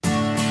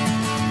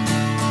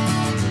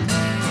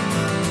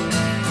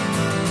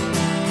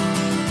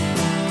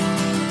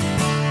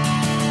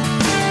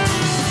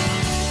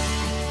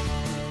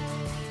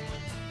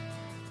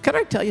Can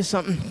I tell you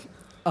something?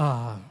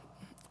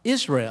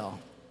 Israel,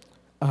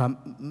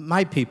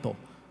 my people,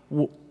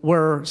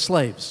 were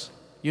slaves.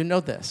 You know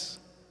this.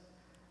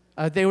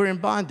 They were in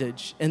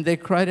bondage, and they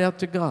cried out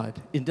to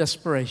God in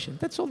desperation.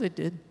 That's all they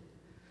did.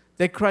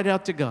 They cried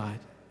out to God,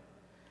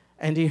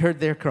 and he heard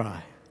their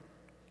cry.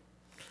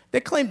 They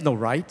claimed no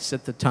rights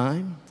at the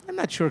time. I'm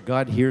not sure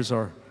God hears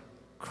our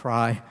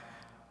cry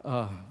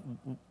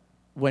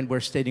when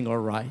we're stating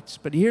our rights,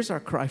 but he hears our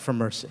cry for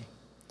mercy.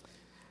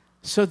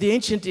 So the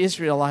ancient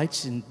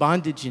Israelites in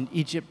bondage in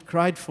Egypt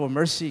cried for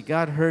mercy.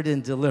 God heard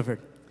and delivered.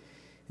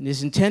 And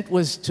his intent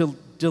was to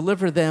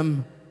deliver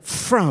them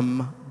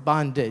from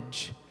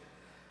bondage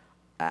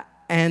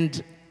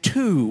and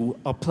to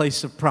a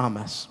place of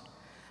promise.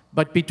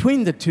 But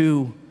between the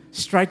two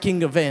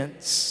striking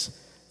events,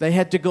 they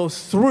had to go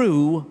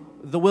through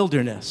the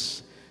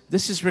wilderness.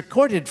 This is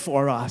recorded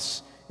for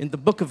us in the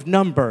book of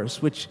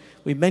Numbers, which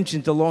we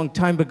mentioned a long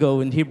time ago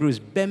in Hebrews,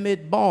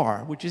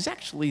 Bemidbar, which is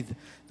actually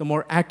the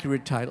more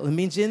accurate title. It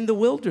means in the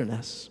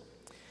wilderness.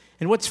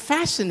 And what's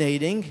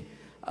fascinating,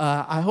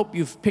 I hope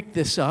you've picked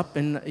this up,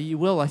 and you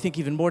will, I think,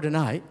 even more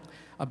tonight,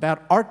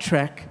 about our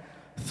trek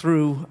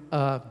through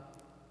the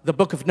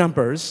book of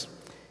Numbers,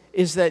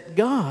 is that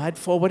God,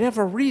 for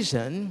whatever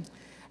reason,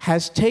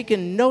 has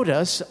taken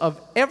notice of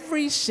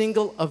every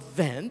single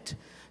event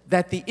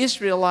that the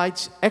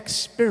Israelites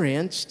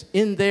experienced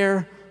in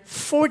their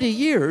 40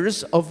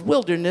 years of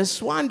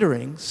wilderness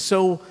wandering.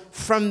 So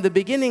from the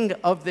beginning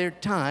of their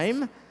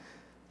time,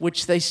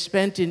 which they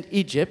spent in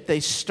Egypt, they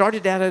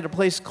started out at a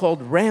place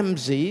called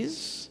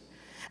Ramses.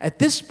 At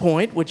this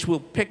point, which we'll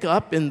pick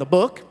up in the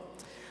book,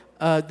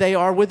 they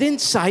are within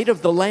sight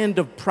of the land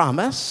of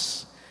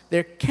promise.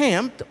 They're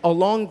camped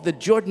along the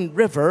Jordan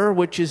River,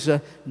 which is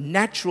a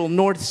natural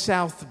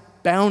north-south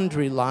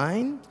boundary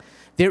line.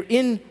 They're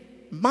in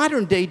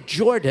modern-day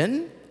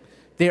Jordan.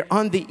 They're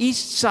on the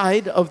east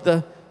side of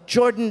the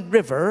Jordan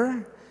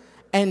River.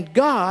 And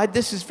God,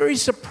 this is very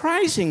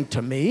surprising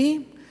to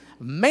me,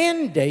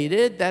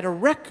 mandated that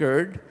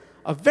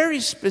a very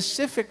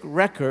specific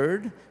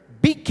record,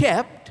 be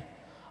kept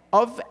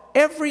of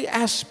every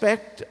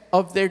aspect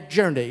of their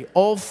journey,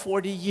 all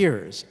 40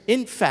 years.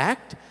 In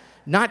fact,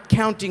 not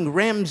counting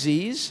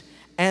Ramses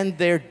and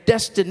their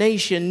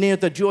destination near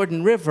the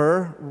Jordan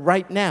River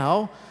right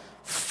now,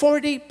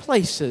 40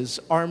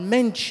 places are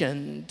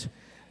mentioned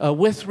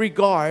with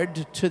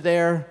regard to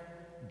their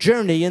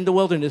journey in the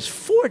wilderness,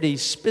 40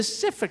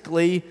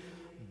 specifically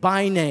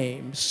by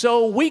name.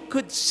 So we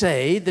could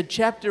say the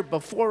chapter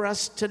before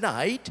us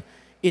tonight,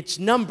 it's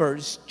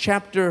Numbers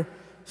chapter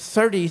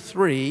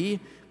 33,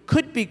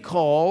 could be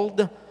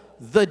called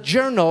the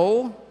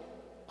journal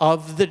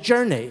of the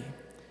journey.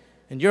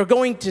 And you're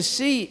going to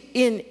see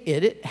in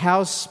it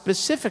how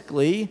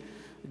specifically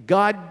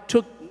God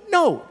took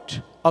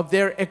note of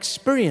their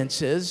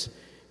experiences.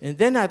 And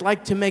then I'd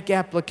like to make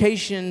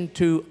application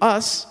to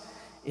us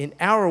in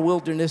our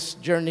wilderness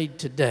journey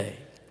today.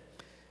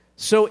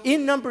 So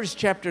in Numbers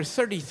chapter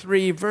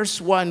 33, verse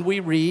 1,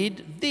 we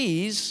read,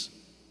 "These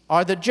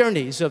are the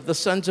journeys of the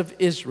sons of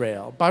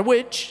Israel, by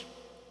which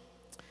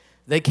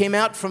they came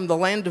out from the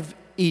land of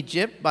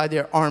Egypt by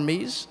their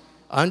armies,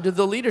 under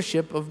the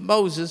leadership of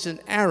Moses and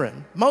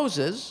Aaron."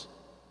 Moses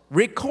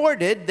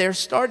recorded their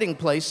starting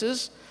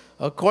places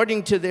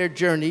according to their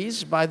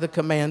journeys by the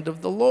command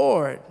of the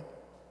Lord.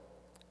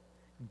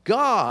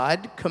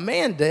 God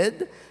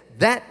commanded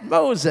that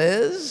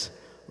Moses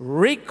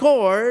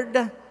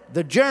record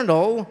the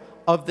journal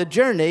of the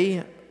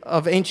journey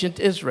of ancient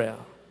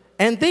Israel.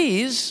 And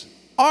these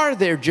are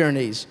their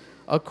journeys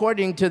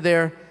according to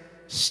their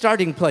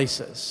starting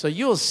places. So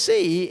you'll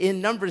see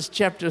in Numbers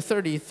chapter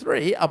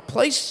 33 a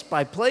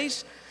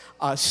place-by-place,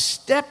 a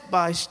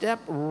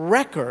step-by-step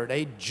record,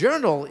 a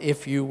journal,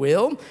 if you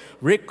will,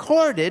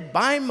 recorded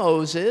by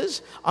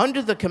Moses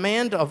under the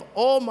command of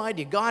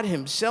Almighty God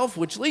himself,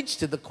 which leads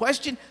to the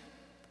question,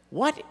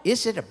 what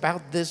is it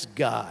about this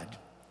God?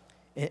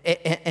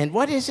 And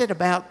what is it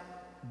about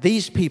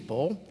these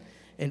people?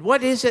 And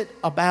what is it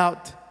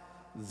about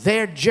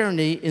their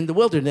journey in the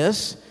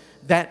wilderness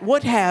that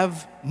would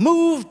have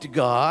moved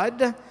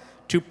God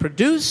to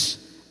produce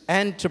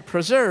and to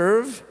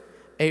preserve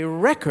a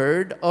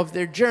record of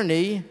their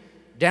journey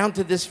down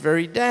to this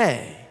very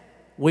day?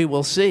 We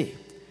will see.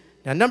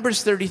 Now,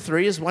 Numbers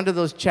 33 is one of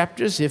those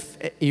chapters, if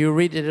you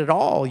read it at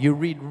all, you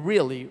read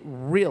really,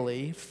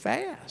 really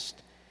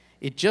fast.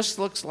 It just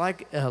looks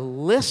like a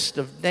list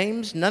of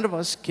names none of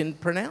us can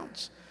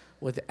pronounce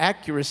with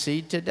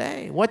accuracy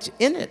today. What's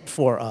in it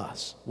for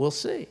us? We'll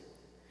see.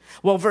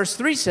 Well, verse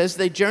 3 says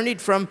they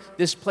journeyed from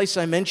this place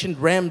I mentioned,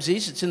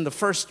 Ramses. It's in the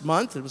first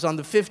month. It was on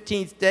the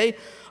 15th day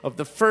of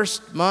the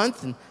first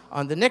month. And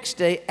on the next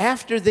day,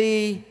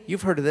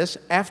 you've heard of this,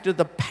 after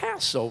the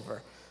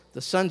Passover,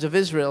 the sons of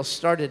Israel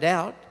started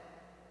out.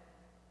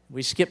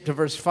 We skip to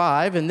verse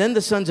 5. And then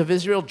the sons of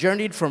Israel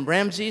journeyed from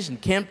Ramses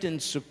and camped in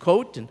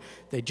Sukkot. And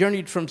they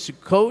journeyed from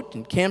Sukkot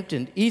and camped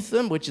in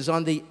Etham, which is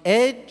on the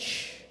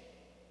edge.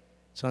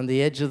 It's on the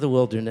edge of the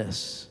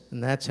wilderness.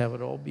 And that's how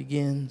it all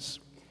begins.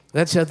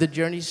 That's how the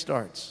journey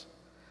starts.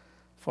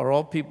 for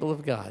all people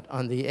of God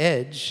on the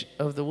edge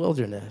of the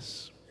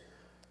wilderness,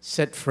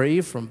 set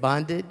free from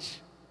bondage,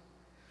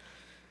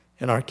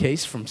 in our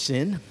case from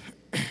sin,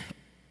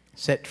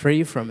 set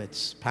free from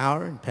its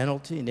power and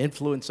penalty and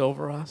influence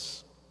over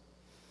us.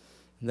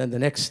 And then the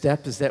next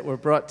step is that we're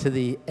brought to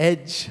the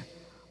edge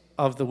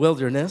of the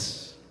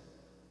wilderness.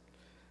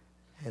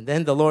 And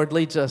then the Lord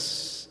leads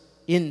us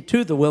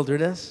into the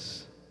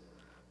wilderness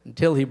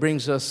until he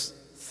brings us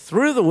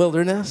through the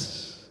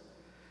wilderness,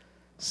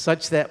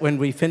 such that when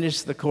we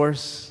finish the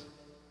course,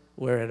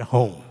 we're at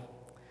home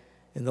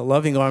in the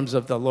loving arms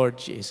of the Lord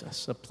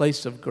Jesus, a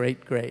place of great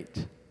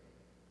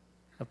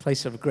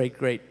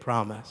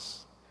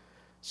promise.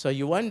 So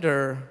you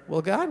wonder,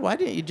 well, God, why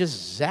didn't you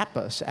just zap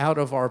us out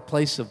of our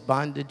place of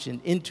bondage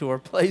and into our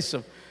place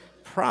of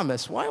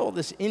promise? Why all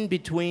this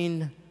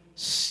in-between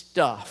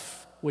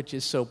stuff, which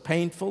is so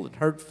painful and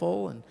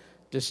hurtful and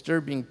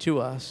disturbing to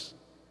us?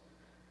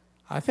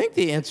 I think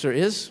the answer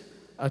is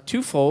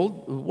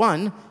twofold.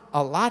 One,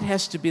 a lot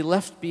has to be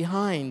left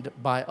behind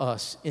by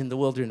us in the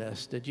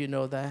wilderness. Did you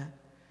know that?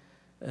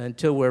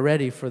 Until we're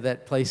ready for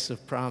that place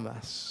of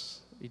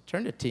promise.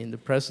 Eternity in the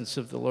presence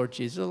of the Lord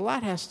Jesus. A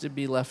lot has to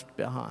be left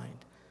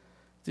behind.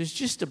 There's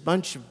just a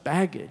bunch of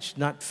baggage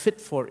not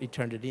fit for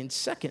eternity. And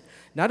second,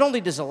 not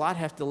only does a lot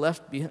have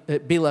to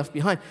be left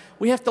behind,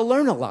 we have to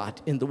learn a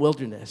lot in the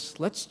wilderness.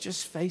 Let's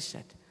just face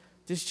it.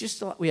 There's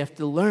just a lot. We have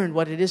to learn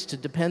what it is to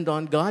depend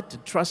on God, to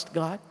trust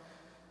God.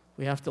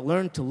 We have to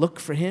learn to look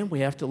for him. We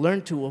have to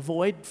learn to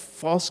avoid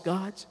false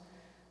gods.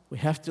 We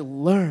have to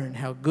learn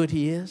how good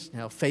he is and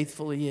how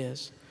faithful he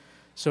is.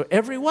 So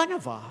every one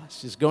of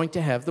us is going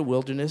to have the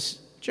wilderness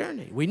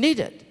journey. We need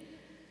it.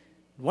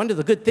 One of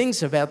the good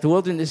things about the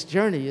wilderness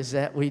journey is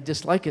that we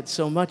dislike it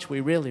so much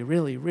we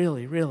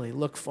really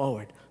look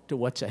forward to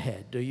what's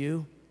ahead. Do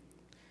you?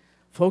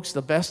 Folks,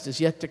 the best is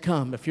yet to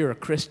come if you're a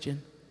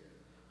Christian.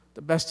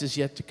 The best is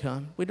yet to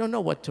come. We don't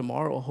know what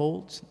tomorrow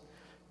holds.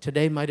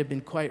 Today might have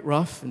been quite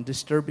rough and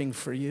disturbing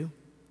for you.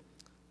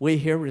 We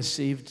here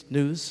received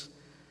news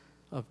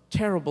of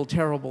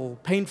terrible,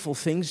 painful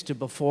things to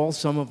befall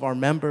some of our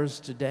members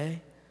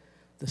today.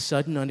 The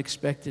sudden,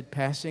 unexpected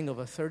passing of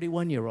a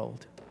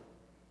 31-year-old,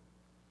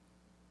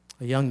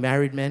 a young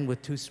married man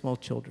with 2 small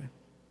children.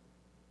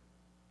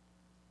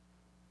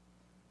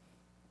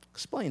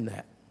 Explain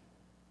that.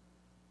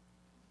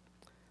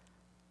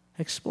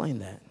 Explain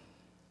that.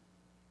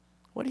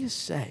 What do you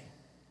say?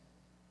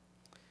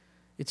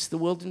 It's the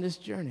wilderness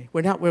journey.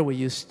 We're not where we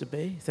used to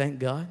be, thank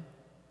God.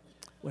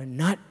 We're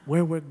not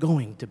where we're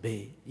going to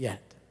be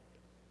yet.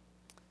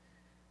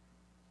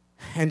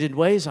 And in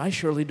ways I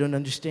surely don't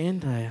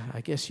understand, I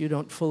guess you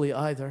don't fully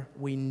either,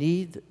 we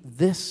need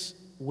this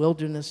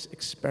wilderness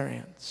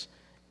experience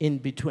in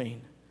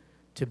between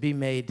to be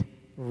made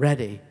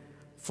ready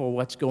for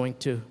what's going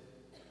to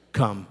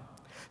come.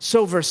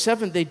 So verse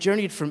 7, they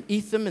journeyed from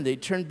Etham and they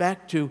turned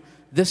back to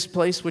this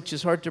place, which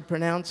is hard to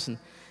pronounce, and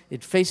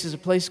it faces a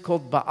place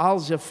called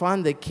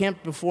Baal-Zephon. They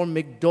camped before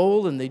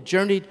Migdol, and they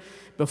journeyed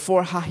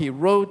before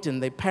Hahirot,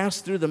 and they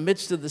passed through the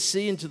midst of the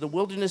sea into the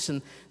wilderness,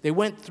 and they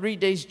went 3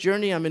 days'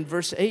 journey. I'm in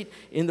verse 8,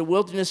 in the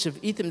wilderness of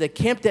Etham. They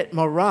camped at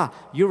Marah.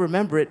 You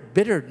remember it,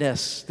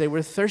 bitterness. They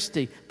were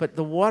thirsty, but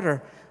the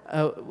water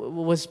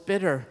was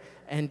bitter,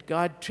 and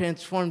God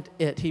transformed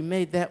it. He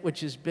made that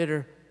which is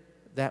bitter,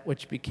 that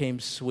which became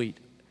sweet.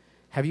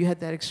 Have you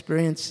had that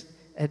experience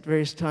at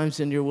various times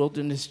in your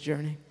wilderness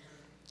journey?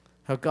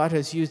 How God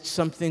has used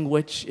something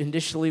which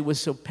initially was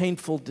so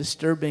painful,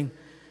 disturbing,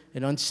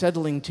 and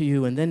unsettling to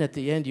you, and then at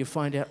the end you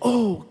find out,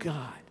 oh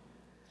God,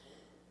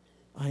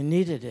 I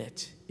needed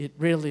it. It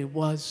really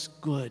was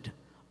good.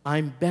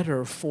 I'm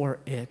better for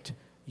it.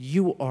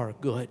 You are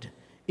good.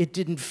 It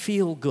didn't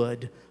feel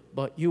good,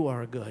 but you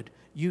are good.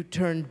 You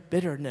turned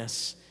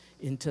bitterness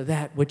into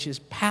that which is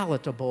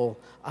palatable.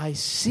 I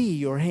see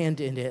your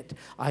hand in it.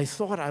 I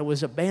thought I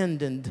was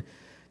abandoned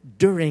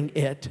during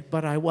it,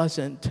 but I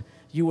wasn't.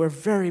 You were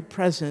very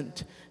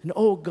present. And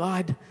oh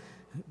God,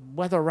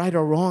 whether right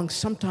or wrong,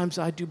 sometimes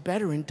I do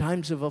better in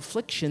times of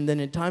affliction than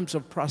in times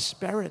of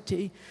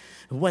prosperity.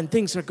 When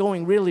things are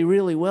going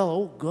really well,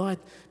 oh God,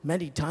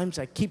 many times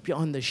I keep you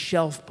on the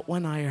shelf, but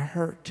when I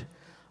hurt,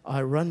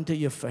 I run to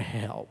you for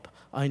help.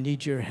 I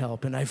need your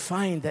help, and I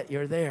find that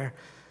you're there,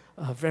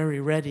 a very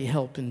ready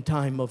help in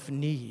time of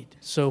need.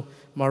 So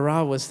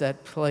Marah was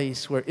that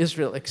place where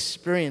Israel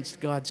experienced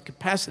God's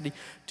capacity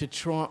to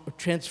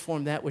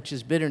transform that which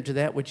is bitter into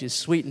that which is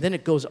sweet. And then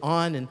it goes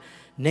on and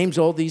names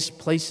all these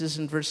places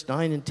in verse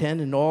 9 and 10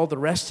 and all the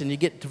rest. And you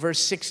get to verse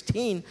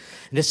 16,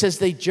 and it says,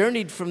 they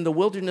journeyed from the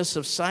wilderness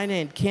of Sinai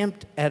and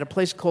camped at a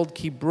place called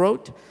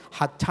Kibrot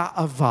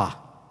Hata'avah.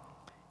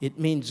 It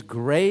means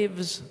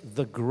graves,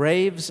 the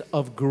graves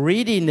of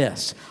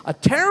greediness. A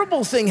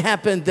terrible thing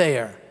happened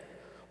there.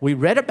 We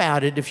read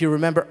about it, if you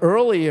remember,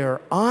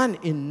 earlier on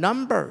in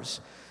Numbers.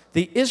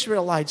 The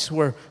Israelites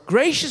were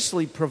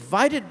graciously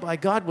provided by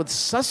God with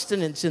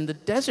sustenance in the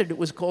desert. It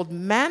was called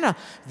manna.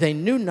 They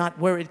knew not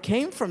where it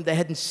came from. They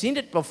hadn't seen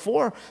it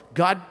before.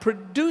 God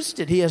produced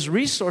it. He has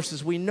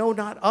resources we know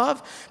not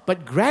of.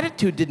 But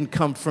gratitude didn't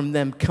come from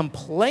them.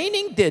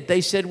 Complaining did. They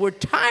said, we're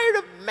tired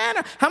of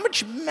manna. How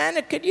much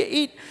manna could you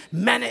eat?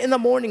 Manna in the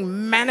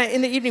morning, manna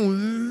in the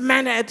evening,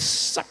 manna at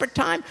supper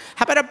time.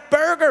 How about a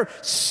burger?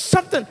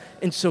 Something.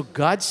 And so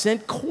God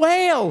sent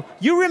quail.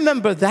 You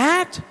remember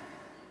that?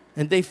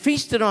 And they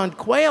feasted on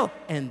quail.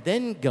 And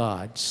then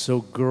God,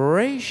 so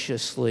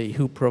graciously,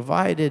 who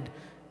provided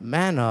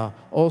manna,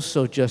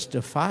 also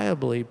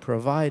justifiably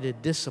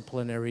provided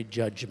disciplinary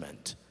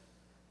judgment,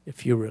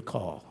 if you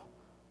recall.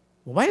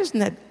 Well, why isn't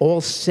that all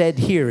said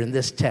here in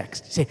this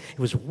text? See, it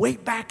was way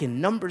back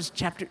in Numbers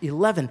chapter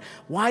 11.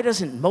 Why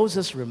doesn't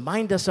Moses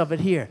remind us of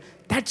it here?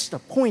 That's the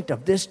point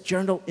of this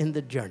journal in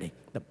the journey.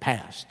 The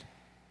past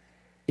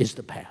is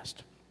the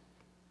past.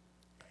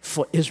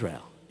 For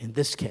Israel, in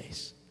this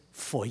case.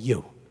 For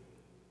you.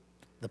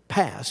 The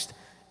past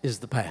is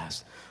the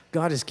past.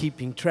 God is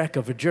keeping track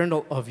of a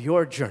journal of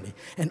your journey.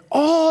 And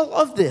all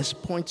of this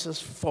points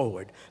us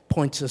forward,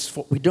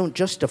 We don't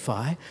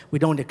justify, we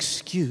don't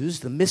excuse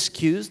the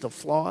miscues, the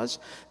flaws,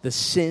 the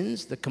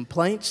sins, the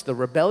complaints, the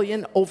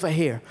rebellion over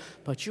here.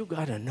 But you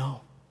got to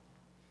know,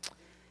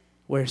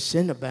 where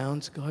sin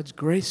abounds, God's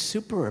grace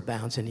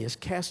superabounds, and he has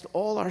cast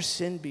all our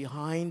sin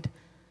behind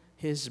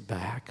his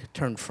back.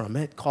 Turn from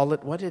it, call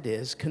it what it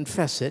is,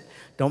 confess it,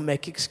 don't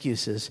make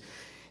excuses,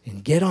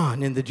 and get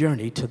on in the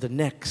journey to the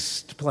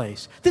next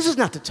place. This is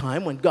not the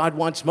time when God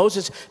wants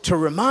Moses to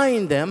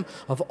remind them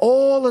of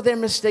all of their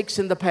mistakes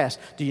in the past.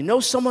 Do you know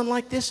someone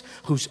like this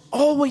who's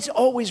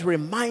always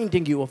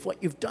reminding you of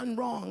what you've done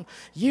wrong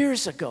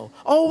years ago,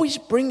 always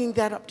bringing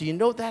that up? Do you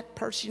know that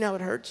person? You know how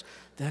it hurts?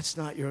 That's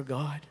not your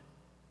God.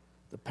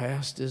 The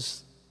past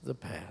is the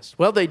past.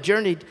 Well, they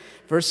journeyed,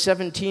 verse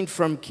 17,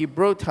 from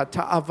Kibrot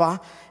Hata'ava,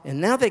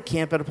 and now they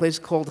camp at a place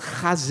called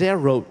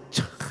Chazerot.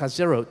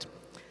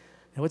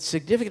 Now, what's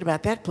significant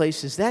about that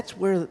place is that's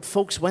where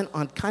folks went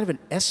on kind of an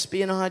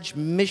espionage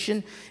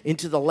mission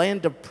into the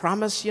land of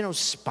promise. You know,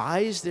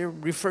 spies, they're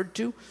referred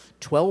to.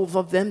 12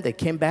 of them. They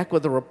came back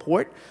with a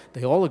report.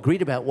 They all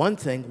agreed about one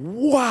thing.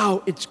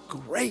 Wow, it's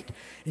great.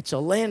 It's a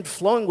land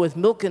flowing with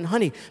milk and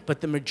honey. But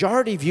the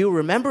majority view,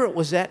 remember, it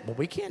was that, well,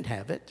 we can't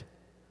have it.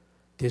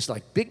 There's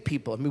like big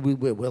people. I mean,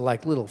 we're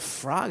like little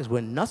frogs.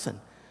 We're nothing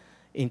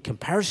in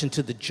comparison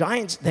to the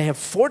giants. They have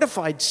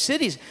fortified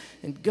cities.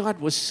 And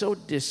God was so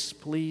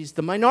displeased.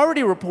 The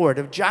minority report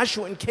of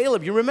Joshua and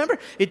Caleb, you remember?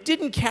 It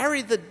didn't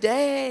carry the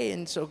day.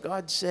 And so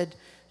God said,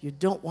 you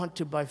don't want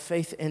to by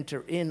faith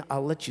enter in.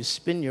 I'll let you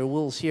spin your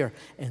wheels here.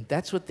 And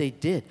that's what they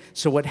did.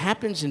 So what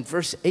happens in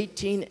verse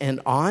 18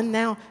 and on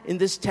now in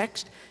this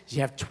text is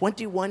you have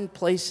 21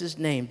 places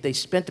named. They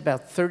spent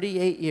about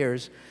 38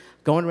 years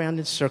going around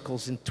in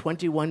circles in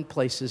 21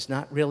 places,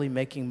 not really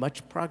making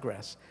much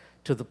progress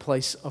to the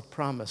place of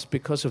promise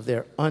because of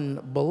their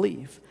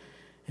unbelief.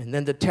 And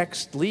then the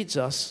text leads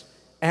us,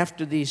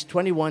 after these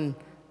 21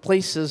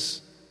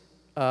 places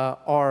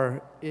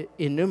are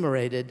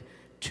enumerated,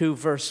 to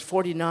verse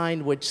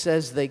 49, which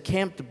says they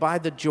camped by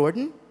the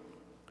Jordan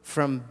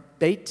from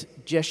Beit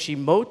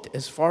Jeshimot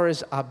as far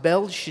as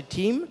Abel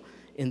Shittim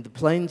in the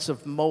plains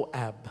of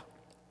Moab.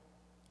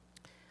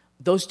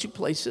 Those two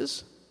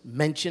places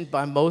mentioned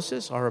by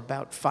Moses are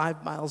about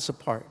 5 miles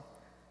apart.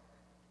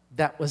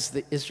 That was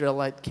the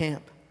Israelite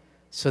camp.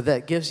 So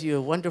that gives you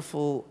a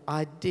wonderful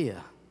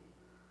idea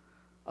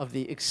of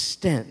the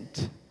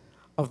extent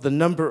of the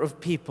number of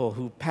people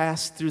who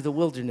passed through the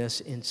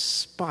wilderness in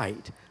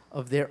spite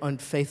of their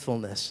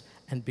unfaithfulness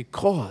and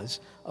because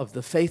of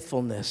the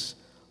faithfulness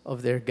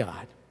of their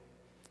God.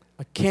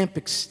 A camp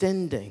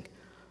extending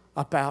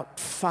about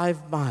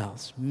 5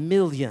 miles,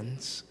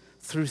 millions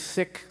through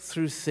thick,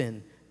 through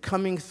thin,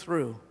 coming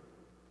through,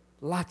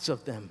 lots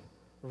of them,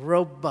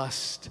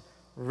 robust,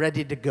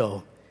 ready to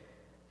go.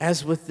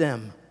 As with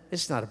them,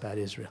 it's not about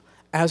Israel.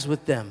 As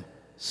with them,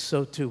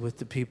 so too with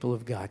the people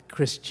of God,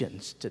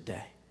 Christians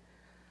today.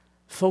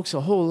 Folks,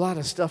 a whole lot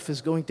of stuff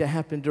is going to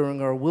happen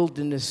during our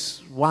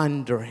wilderness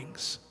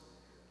wanderings.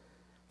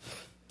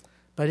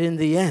 But in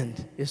the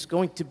end, it's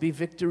going to be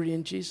victory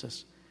in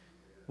Jesus.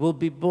 Will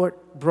be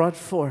brought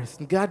forth,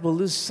 and God will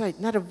lose sight,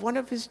 not of one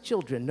of his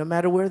children, no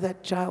matter where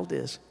that child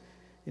is,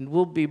 and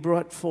will be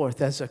brought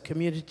forth as a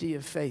community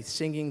of faith,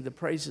 singing the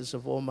praises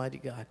of Almighty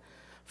God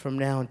from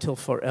now until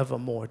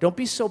forevermore. Don't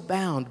be so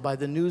bound by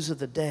the news of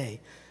the day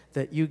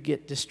that you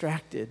get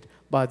distracted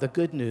by the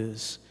good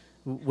news,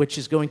 which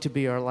is going to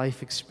be our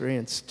life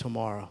experience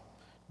tomorrow.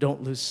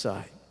 Don't lose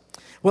sight.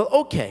 Well,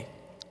 okay,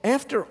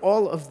 after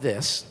all of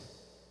this,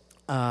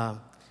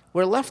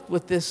 we're left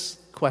with this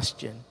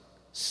question.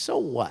 So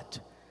what?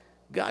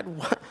 God,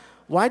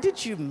 why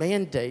did you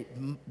mandate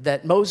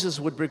that Moses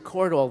would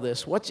record all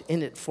this? What's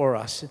in it for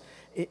us?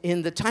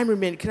 In the time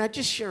remaining, can I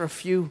just share a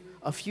few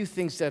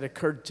things that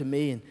occurred to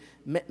me,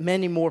 and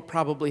many more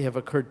probably have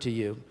occurred to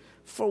you.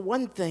 For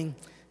one thing,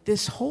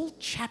 this whole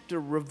chapter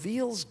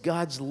reveals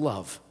God's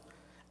love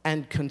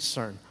and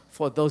concern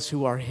for those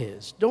who are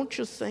his. Don't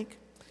you think?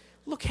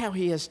 Look how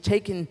he has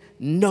taken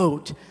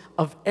note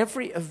of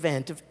every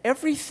event, of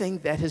everything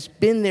that has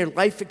been their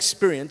life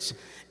experience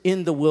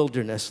in the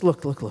wilderness.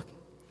 Look.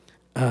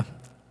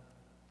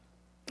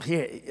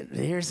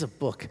 Here's a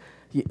book.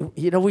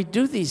 You know, we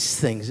do these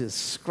things, a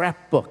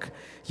scrapbook.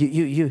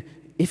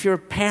 If you're a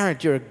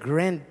parent, you're a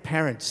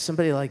grandparent,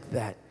 somebody like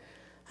that.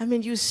 I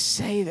mean, you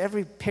save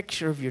every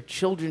picture of your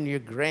children, your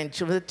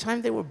grandchildren. At the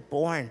time they were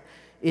born,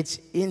 it's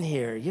in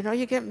here. You know,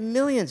 you get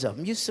millions of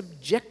them. You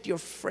subject your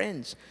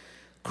friends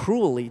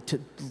cruelly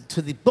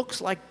to the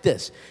books like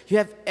this. You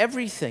have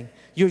everything.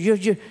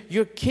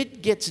 Your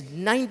kid gets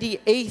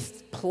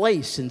 98th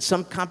place in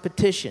some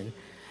competition.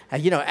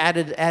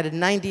 Added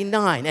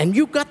 99, and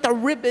you got the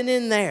ribbon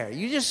in there.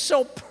 You're just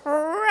so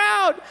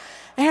proud.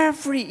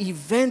 Every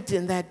event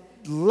in that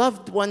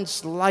loved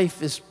one's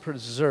life is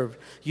preserved.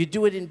 You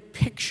do it in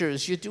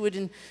pictures. You do it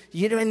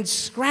in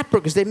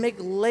scrapbooks. They make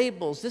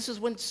labels. This is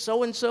when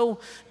so-and-so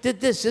did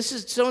this. This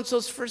is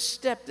so-and-so's first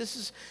step. This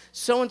is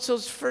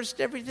so-and-so's first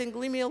everything.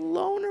 Leave me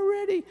alone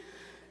already.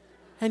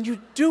 And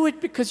you do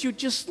it because you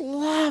just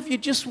love. You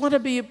just want to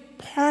be a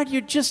part.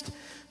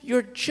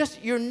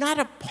 You're not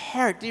a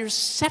part. You're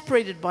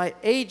separated by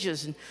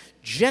ages and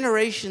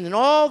generations and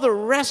all the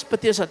rest,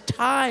 but there's a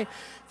tie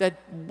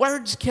that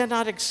words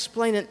cannot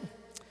explain it.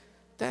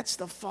 That's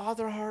the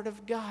father heart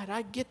of God.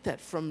 I get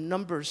that from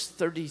Numbers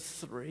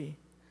 33.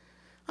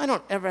 I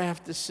don't ever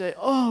have to say,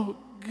 oh,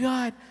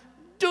 God,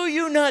 do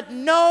you not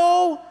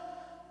know?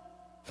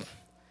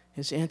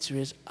 His answer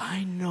is,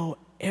 I know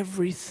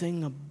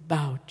everything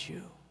about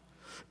you.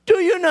 Do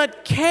you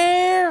not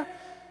care?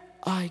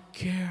 I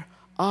care.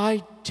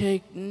 I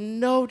take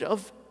note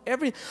of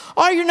everything.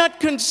 Are you not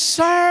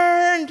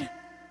concerned?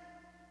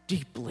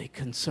 Deeply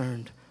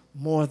concerned,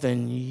 more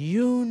than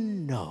you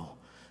know.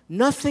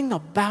 Nothing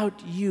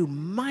about you,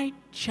 my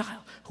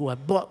child, who I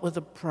bought with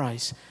a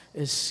price,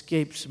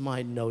 escapes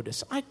my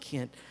notice. I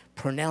can't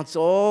pronounce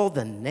all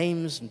the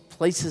names and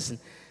places in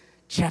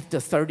chapter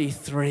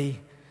 33.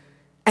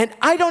 And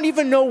I don't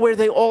even know where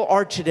they all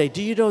are today.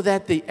 Do you know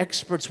that? The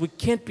experts, we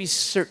can't be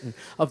certain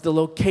of the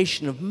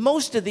location of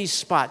most of these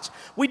spots.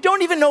 We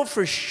don't even know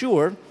for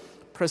sure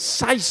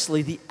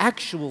precisely the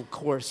actual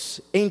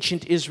course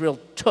ancient Israel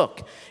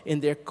took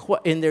in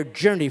their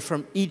journey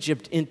from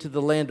Egypt into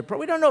the land of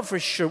promise. We don't know for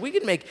sure. We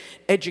can make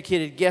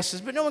educated guesses,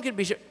 but no one can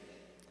be sure.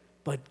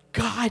 But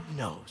God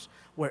knows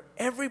where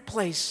every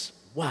place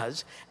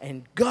was,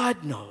 and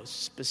God knows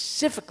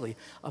specifically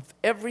of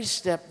every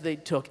step they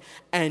took,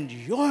 and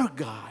your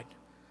God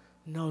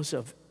knows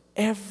of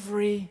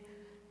every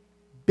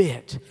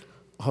bit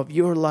of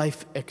your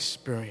life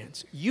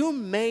experience. You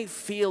may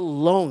feel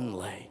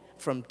lonely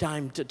from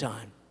time to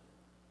time,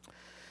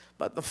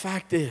 but the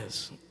fact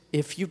is,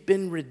 if you've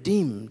been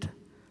redeemed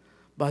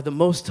by the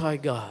Most High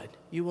God,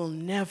 you will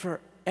never,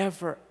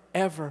 ever,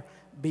 ever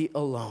be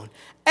alone.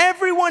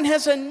 Everyone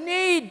has a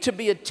need to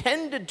be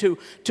attended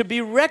to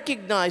be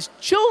recognized.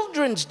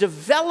 Children's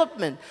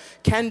development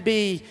can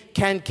be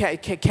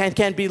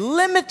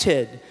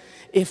limited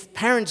if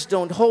parents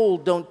don't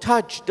hold, don't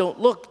touch, don't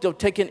look, don't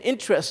take an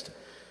interest.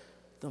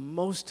 The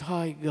Most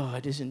High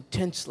God is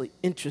intensely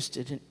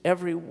interested in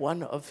every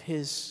one of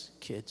his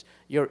kids.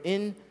 You're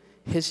in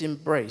his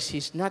embrace.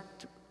 He's not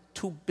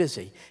too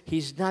busy.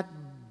 He's not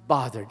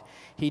bothered.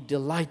 He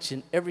delights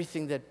in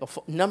everything that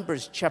before.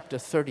 Numbers chapter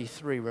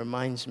 33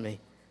 reminds me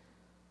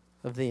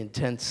of the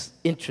intense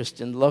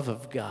interest and love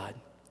of God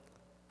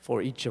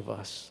for each of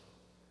us.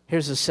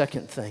 Here's the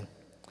second thing.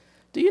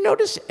 Do you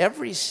notice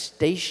every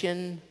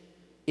station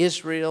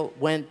Israel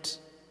went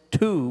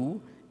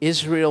to,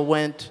 Israel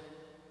went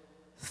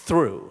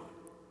through?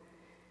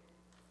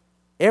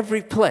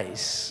 Every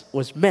place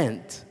was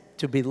meant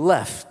to be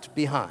left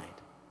behind.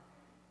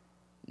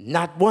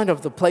 Not one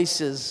of the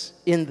places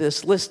in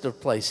this list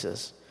of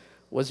places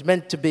was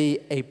meant to be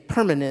a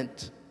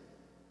permanent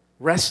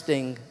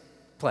resting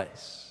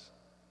place.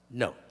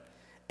 No.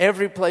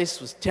 Every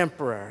place was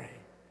temporary.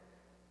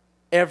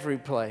 Every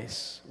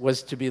place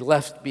was to be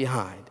left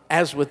behind.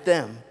 As with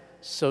them,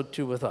 so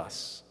too with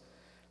us.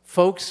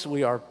 Folks,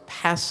 we are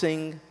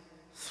passing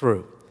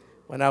through.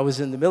 When I was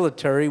in the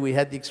military, we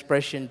had the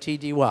expression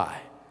TDY,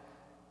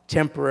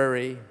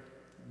 temporary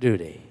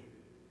duty.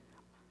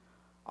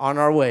 On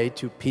our way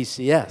to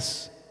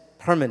PCS,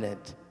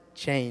 permanent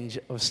change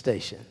of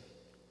station.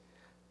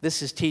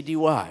 This is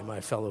TDY,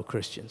 my fellow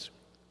Christians.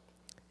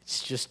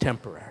 It's just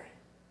temporary.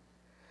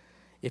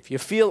 If you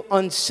feel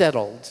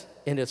unsettled,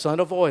 and it's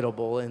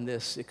unavoidable in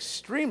this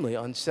extremely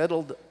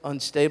unsettled,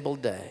 unstable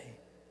day,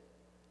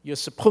 you're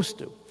supposed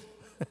to.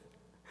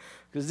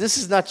 Because this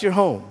is not your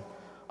home.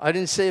 I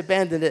didn't say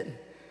abandon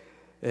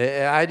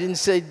it. I didn't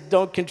say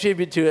don't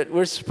contribute to it.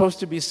 We're supposed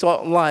to be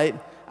salt and light.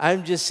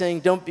 I'm just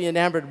saying don't be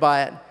enamored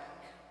by it.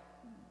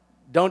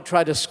 Don't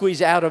try to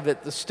squeeze out of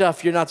it the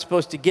stuff you're not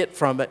supposed to get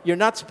from it. You're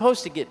not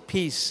supposed to get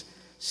peace,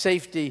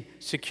 safety,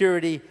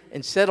 security,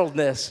 and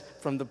settledness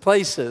from the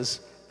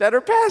places that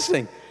are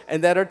passing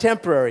and that are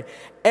temporary.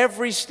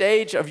 Every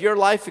stage of your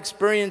life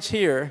experience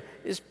here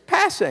is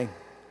passing.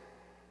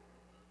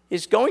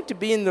 is going to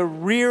be in the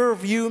rear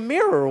view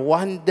mirror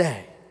one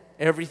day.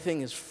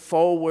 Everything is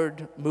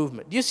forward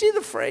movement. Do you see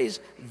the phrase,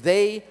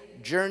 they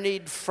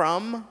journeyed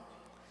from?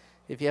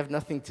 If you have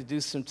nothing to do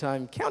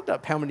sometime, count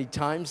up how many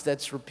times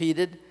that's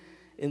repeated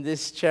in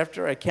this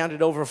chapter. I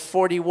counted over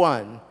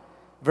 41.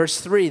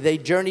 Verse 3, they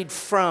journeyed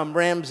from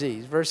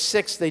Ramses. Verse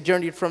 6, they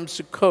journeyed from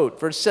Sukkot.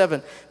 Verse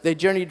 7, they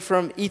journeyed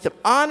from Etham.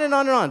 On and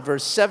on and on.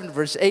 Verse 7,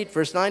 verse 8,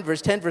 verse 9,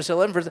 verse 10, verse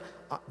 11,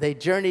 they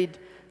journeyed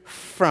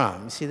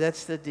from. See,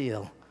 that's the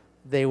deal.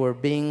 They were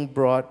being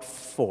brought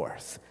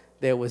forth.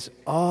 There was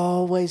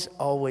always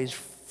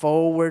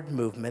forward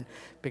movement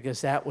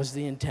because that was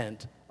the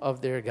intent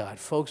of their God.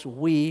 Folks,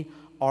 we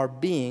are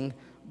being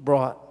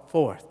brought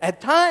forth. At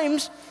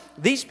times,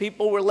 these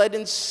people were led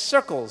in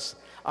circles.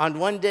 On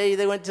one day,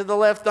 they went to the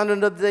left, on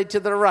another day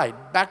to the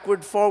right.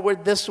 Backward,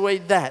 forward, this way,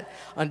 that.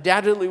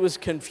 Undoubtedly was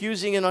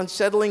confusing and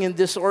unsettling and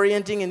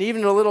disorienting and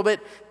even a little bit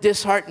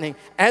disheartening,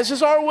 as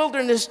is our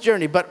wilderness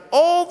journey. But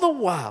all the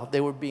while,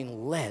 they were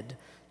being led.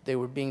 They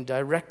were being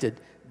directed.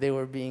 They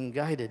were being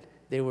guided.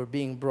 They were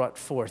being brought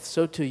forth.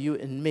 So to you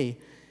and me,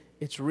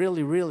 it's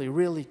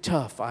really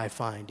tough, I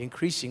find,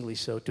 increasingly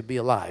so, to be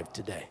alive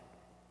today.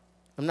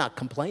 I'm not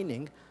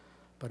complaining,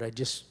 but I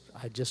just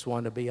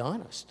want to be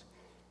honest.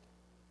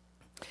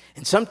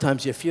 And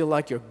sometimes you feel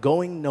like you're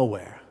going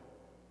nowhere.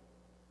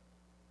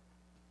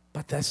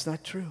 But that's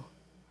not true.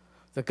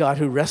 The God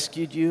who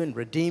rescued you and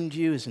redeemed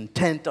you is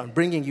intent on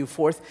bringing you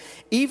forth,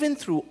 even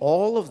through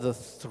all of the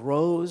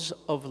throes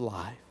of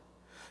life.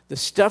 The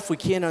stuff we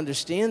can't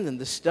understand and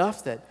the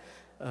stuff that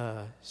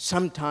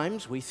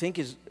sometimes we think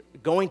is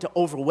going to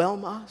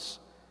overwhelm us.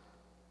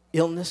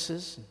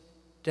 Illnesses, and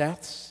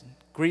deaths, and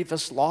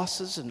grievous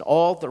losses, and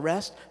all the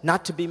rest,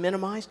 not to be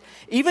minimized.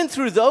 Even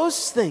through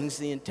those things,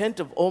 the intent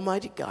of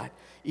Almighty God,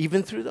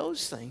 even through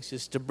those things,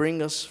 is to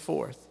bring us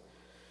forth.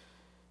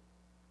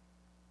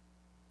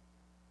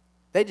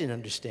 They didn't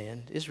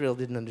understand. Israel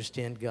didn't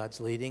understand God's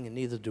leading, and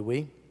neither do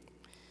we.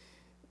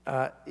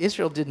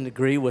 Israel didn't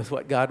agree with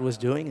what God was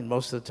doing, and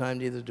most of the time,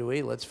 neither do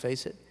we, let's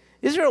face it.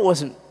 Israel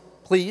wasn't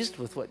pleased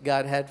with what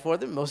God had for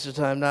them. Most of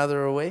the time,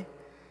 neither are we.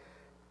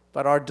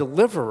 But our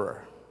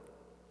deliverer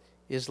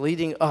is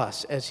leading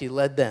us as he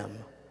led them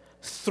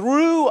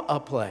through a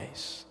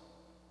place,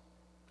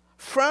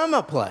 from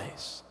a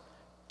place,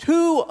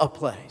 to a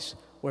place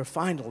where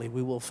finally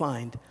we will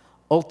find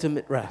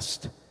ultimate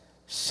rest,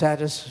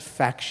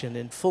 satisfaction,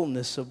 and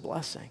fullness of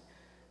blessing.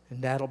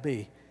 And that'll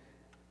be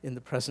in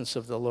the presence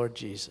of the Lord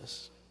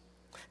Jesus.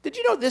 Did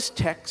you know this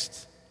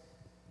text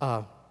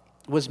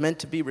was meant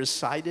to be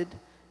recited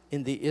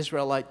in the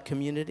Israelite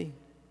community?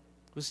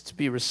 It was to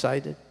be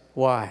recited.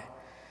 Why?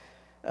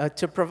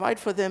 To provide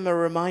for them a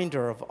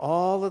reminder of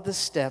all of the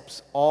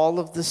steps, all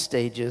of the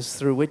stages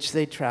through which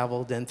they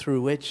traveled and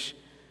through which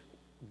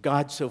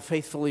God so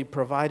faithfully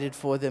provided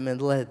for them and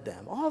led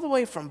them, all the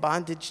way from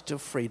bondage to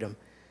freedom.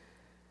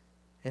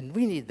 And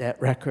we need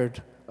that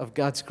record of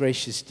God's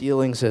gracious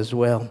dealings as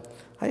well.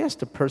 I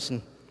asked a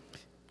person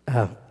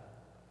a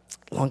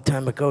long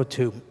time ago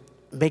to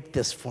make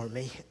this for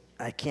me.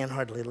 I can't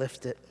hardly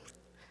lift it.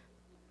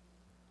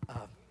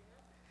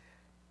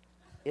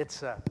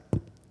 It's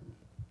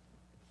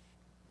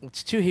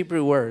two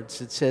Hebrew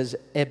words. It says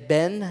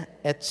Eben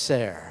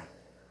Etzer.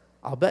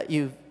 I'll bet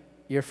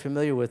you're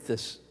familiar with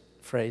this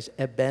phrase,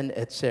 Eben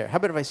Etzer. How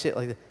about if I say it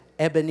like this?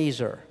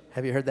 Ebenezer.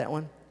 Have you heard that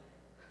one?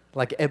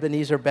 Like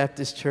Ebenezer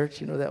Baptist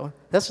Church, you know that one?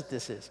 That's what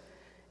this is.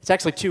 It's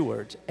actually two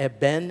words,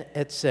 Eben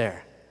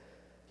Etzer.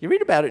 You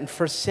read about it in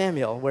 1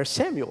 Samuel, where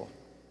Samuel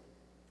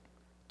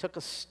took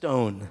a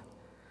stone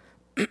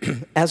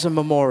as a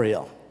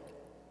memorial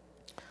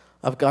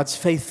of God's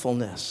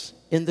faithfulness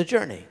in the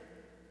journey.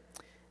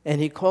 And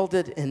he called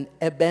it an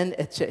Eben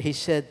Etzer.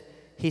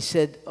 He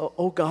said,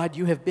 oh God,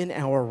 you have been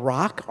our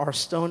rock, our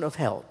stone of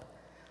help.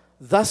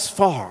 Thus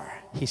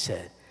far, he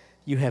said,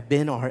 you have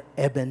been our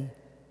Eben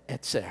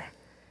Etzer.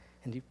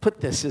 And he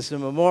put this as a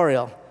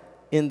memorial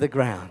in the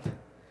ground.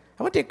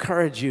 I want to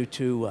encourage you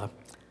to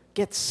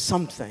get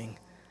something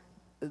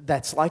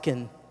that's like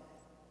an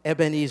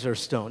Ebenezer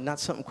stone, not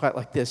something quite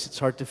like this. It's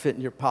hard to fit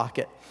in your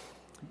pocket.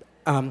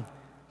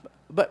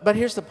 But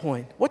here's the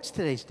point. What's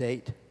today's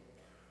date?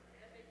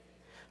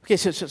 Okay,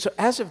 so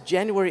as of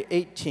January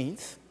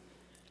 18th,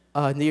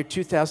 in the year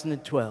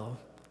 2012,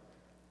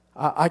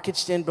 I could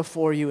stand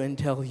before you and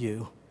tell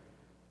you,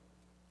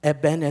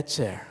 Eben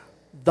Etzer,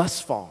 thus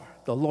far,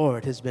 the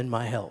Lord has been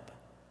my help.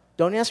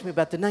 Don't ask me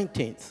about the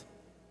 19th.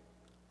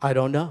 I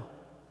don't know.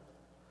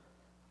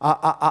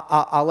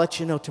 I'll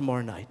let you know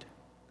tomorrow night.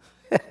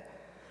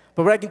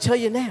 But what I can tell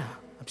you now,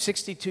 I'm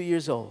 62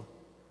 years old.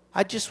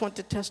 I just want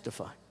to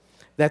testify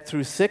that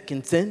through thick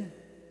and thin,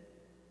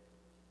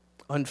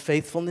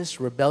 unfaithfulness,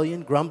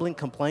 rebellion, grumbling,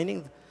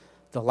 complaining,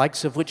 the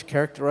likes of which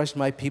characterized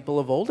my people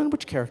of old and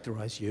which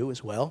characterize you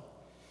as well,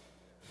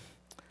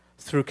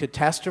 through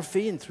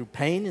catastrophe and through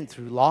pain and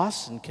through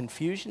loss and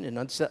confusion and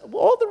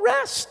all the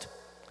rest,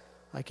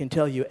 I can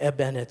tell you,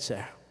 Eben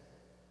Etzer.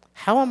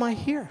 How am I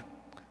here?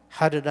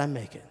 How did I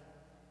make it?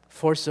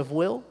 Force of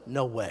will?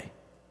 No way.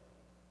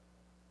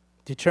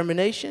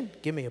 Determination?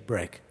 Give me a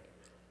break.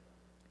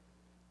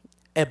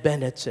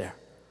 Ebenezer,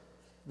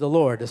 the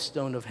Lord, a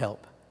stone of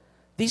help.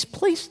 These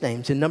place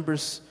names in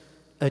Numbers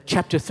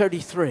chapter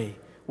 33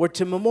 were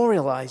to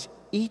memorialize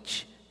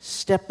each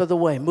step of the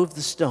way. Move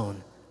the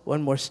stone,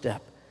 one more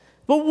step.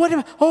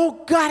 But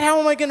oh God, how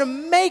am I going to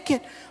make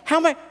it?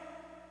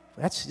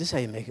 This is how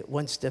you make it,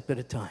 one step at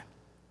a time.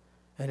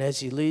 And as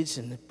he leads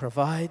and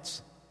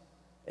provides,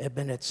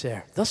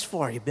 Ebenezer. Thus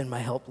far, you've been my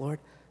help, Lord.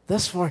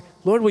 Thus far,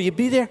 Lord, will you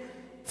be there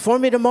for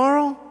me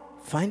tomorrow?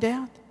 Find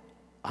out.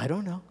 I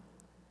don't know.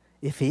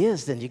 If he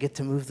is, then you get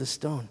to move the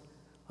stone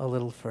a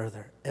little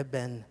further.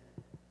 Ebenezer.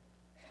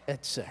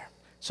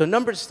 So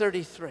Numbers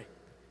 33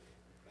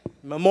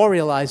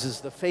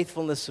 memorializes the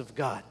faithfulness of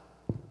God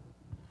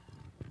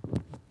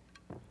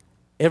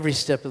every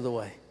step of the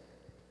way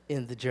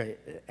in the journey.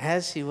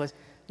 As he was,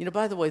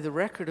 by the way, the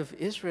record of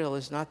Israel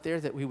is not there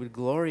that we would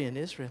glory in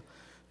Israel.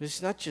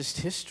 It's not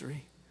just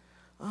history.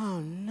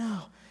 Oh,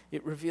 no.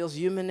 It reveals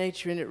human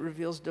nature and it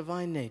reveals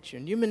divine nature.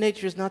 And human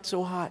nature is not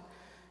so hot.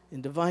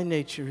 And divine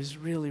nature is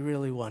really,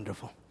 really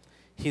wonderful.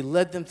 He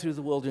led them through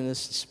the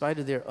wilderness in spite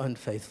of their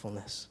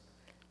unfaithfulness.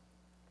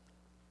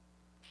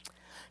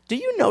 Do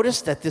you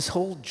notice that this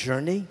whole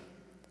journey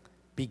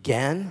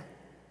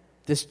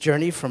this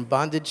journey from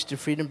bondage to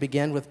freedom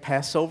began with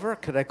Passover?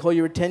 Could I call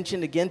your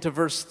attention again to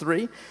verse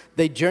 3?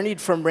 They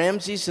journeyed from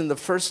Ramses in the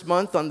first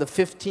month on the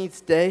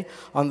 15th day,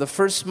 on the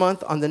first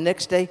month, on the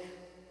next day.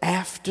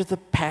 After the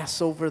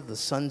Passover, the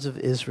sons of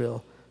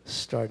Israel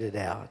started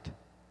out.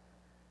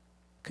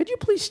 Could you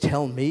please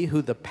tell me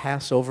who the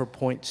Passover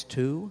points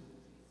to?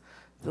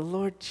 The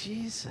Lord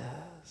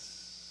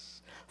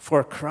Jesus.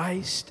 For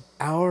Christ,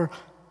 our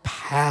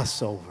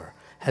Passover,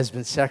 has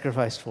been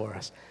sacrificed for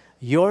us.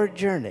 Your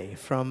journey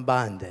from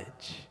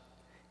bondage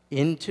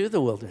into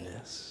the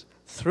wilderness,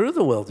 through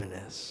the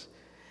wilderness,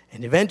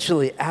 and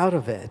eventually out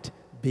of it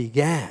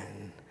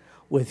began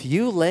with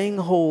you laying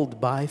hold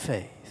by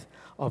faith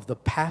of the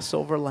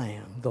Passover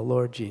Lamb, the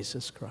Lord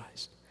Jesus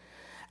Christ.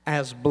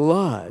 As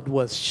blood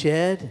was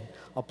shed,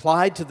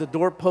 applied to the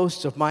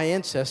doorposts of my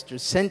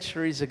ancestors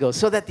centuries ago,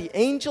 so that the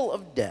angel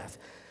of death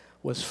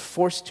was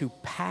forced to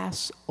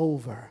pass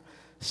over,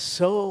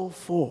 so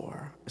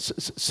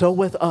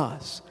with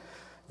us,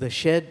 the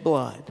shed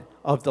blood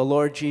of the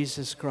Lord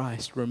Jesus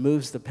Christ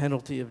removes the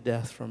penalty of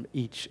death from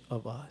each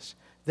of us.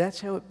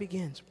 That's how it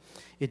begins.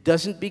 It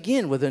doesn't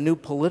begin with a new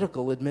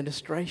political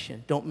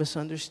administration. Don't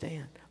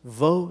misunderstand.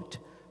 Vote,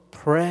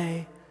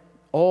 pray,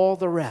 all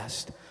the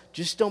rest.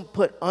 Just don't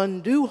put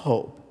undue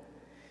hope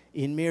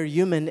in mere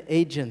human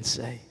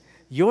agency.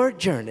 Your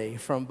journey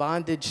from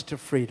bondage to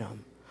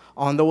freedom,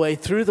 on the way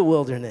through the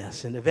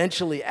wilderness and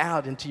eventually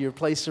out into your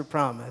place of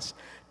promise,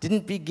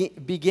 didn't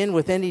begin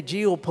with any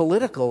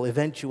geopolitical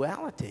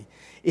eventuality.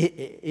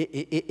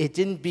 It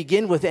didn't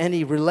begin with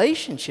any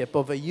relationship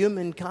of a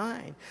human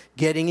kind.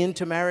 Getting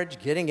into marriage,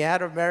 getting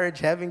out of marriage,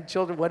 having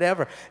children,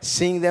 whatever.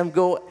 Seeing them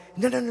go.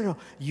 No.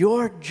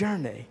 Your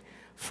journey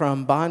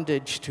from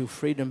bondage to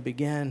freedom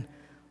began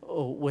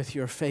with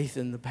your faith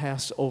in the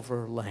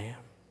Passover Lamb.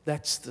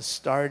 That's the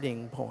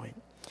starting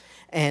point.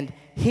 And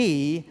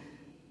he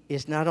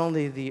is not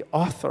only the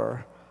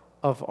author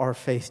of our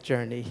faith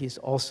journey, he's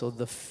also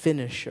the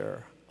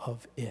finisher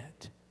of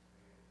it.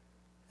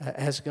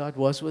 As God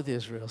was with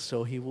Israel,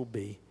 so he will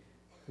be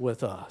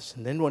with us.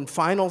 And then one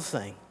final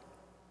thing.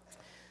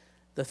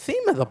 The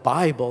theme of the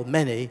Bible,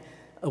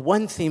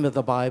 one theme of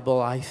the Bible,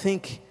 I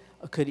think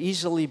could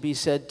easily be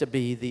said to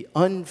be the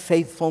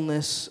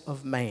unfaithfulness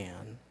of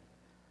man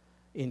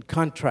in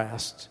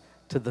contrast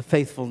to the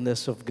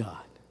faithfulness of God.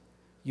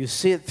 You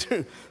see it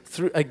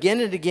through again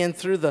and again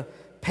through the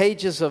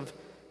pages of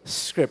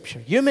Scripture.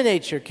 Human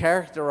nature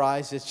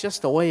characterized, it's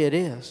just the way it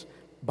is,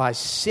 by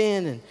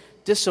sin and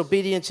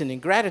disobedience and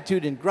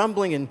ingratitude and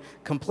grumbling and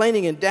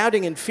complaining and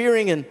doubting and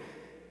fearing and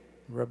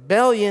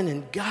rebellion.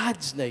 And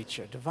God's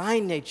nature,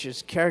 divine nature,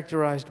 is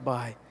characterized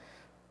by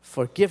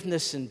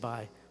forgiveness and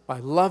by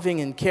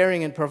loving and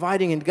caring and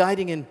providing and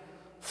guiding and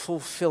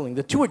fulfilling.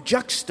 The two are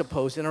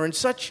juxtaposed and are in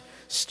such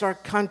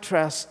stark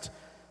contrast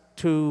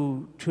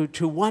to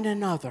one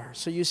another.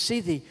 So you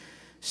see the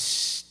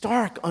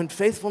stark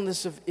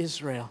unfaithfulness of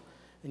Israel,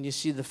 and you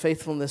see the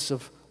faithfulness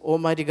of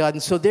Almighty God.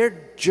 And so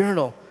their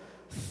journal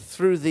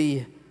through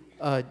the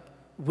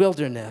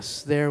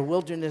wilderness, their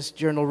wilderness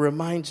journal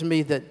reminds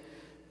me that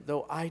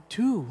though I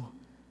too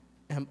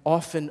am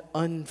often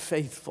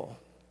unfaithful,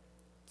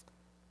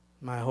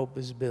 my hope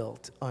is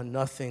built on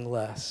nothing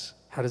less.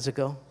 How does it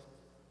go?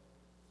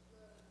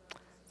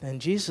 Than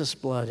Jesus'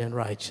 blood and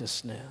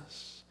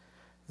righteousness.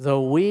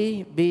 Though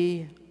we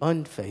be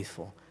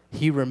unfaithful,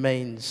 he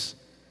remains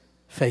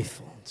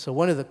faithful. So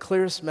one of the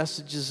clearest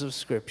messages of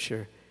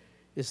Scripture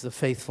is the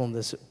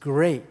faithfulness.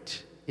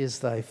 Great is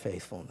thy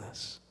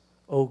faithfulness,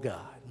 O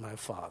God, my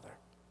Father.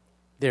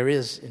 There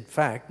is, in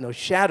fact, no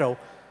shadow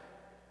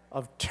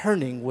of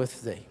turning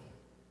with thee.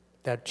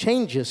 Thou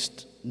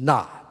changest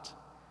not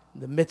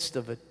in the midst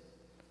of a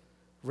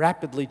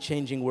rapidly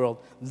changing world.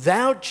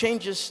 Thou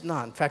changest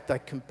not. In fact, thy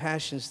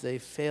compassions, they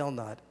fail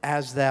not.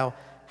 As thou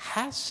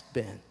hast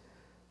been,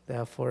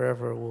 Thou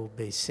forever will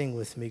be. Sing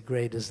with me,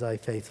 great is thy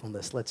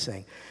faithfulness. Let's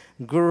sing.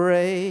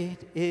 Great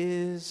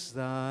is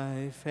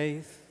thy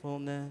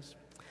faithfulness.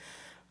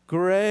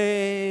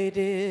 Great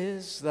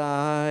is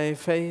thy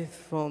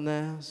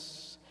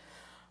faithfulness.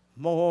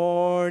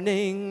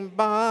 Morning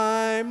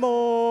by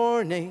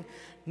morning,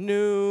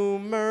 new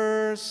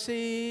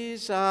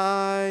mercies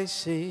I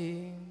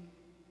see.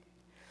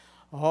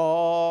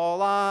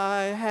 All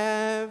I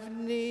have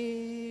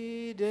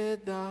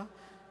needed, thy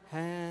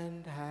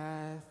hand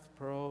hath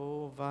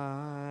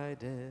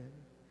provided.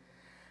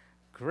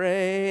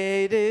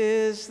 Great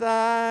is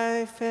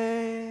thy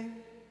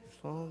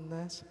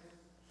faithfulness,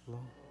 Lord,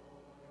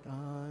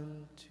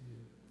 unto.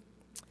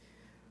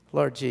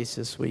 Lord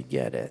Jesus, we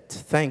get it.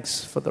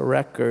 Thanks for the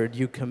record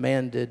you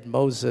commanded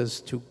Moses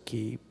to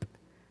keep.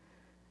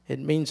 It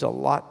means a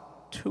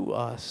lot to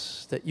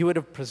us that you would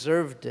have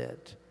preserved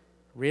it,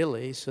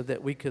 really, so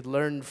that we could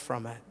learn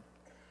from it.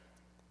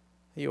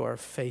 You are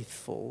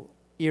faithful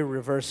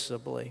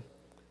irreversibly,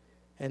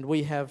 and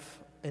we have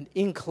an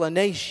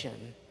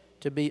inclination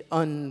to be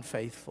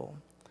unfaithful.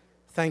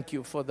 Thank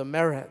you for the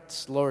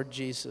merits, Lord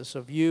Jesus,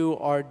 of you,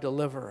 our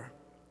deliverer.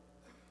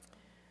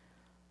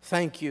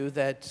 Thank you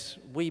that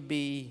we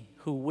be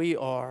who we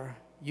are,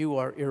 you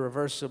are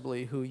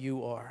irreversibly who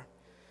you are.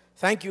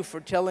 Thank you for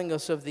telling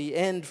us of the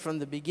end from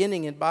the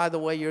beginning, and by the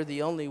way, you're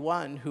the only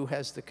one who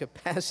has the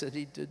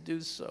capacity to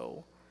do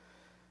so.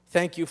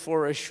 Thank you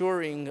for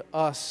assuring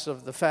us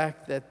of the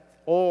fact that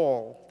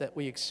all that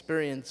we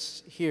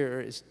experience here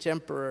is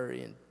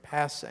temporary and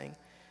passing,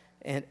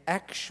 and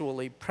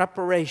actually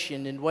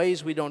preparation in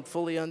ways we don't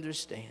fully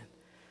understand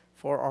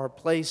for our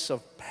place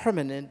of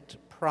permanent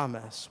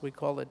promise. We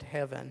call it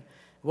heaven.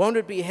 Won't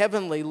it be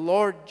heavenly,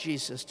 Lord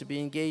Jesus, to be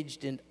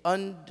engaged in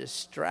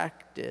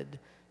undistracted,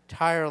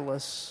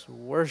 tireless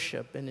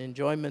worship and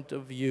enjoyment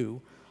of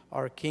you,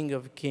 our King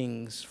of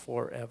Kings,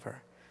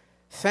 forever.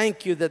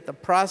 Thank you that the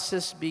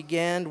process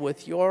began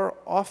with your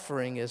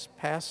offering as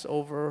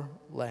Passover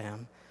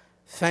lamb.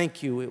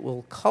 Thank you it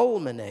will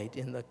culminate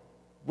in the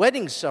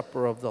wedding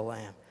supper of the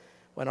Lamb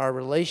when our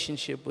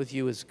relationship with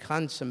you is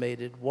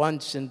consummated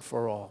once and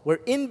for all.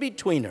 We're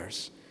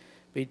in-betweeners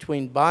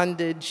between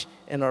bondage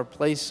and our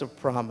place of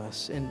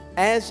promise. And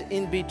as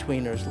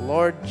in-betweeners,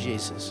 Lord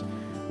Jesus,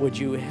 would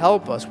you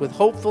help us with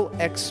hopeful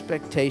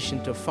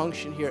expectation to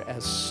function here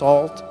as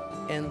salt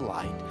and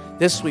light?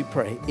 This we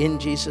pray in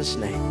Jesus'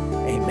 name.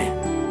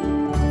 Amen.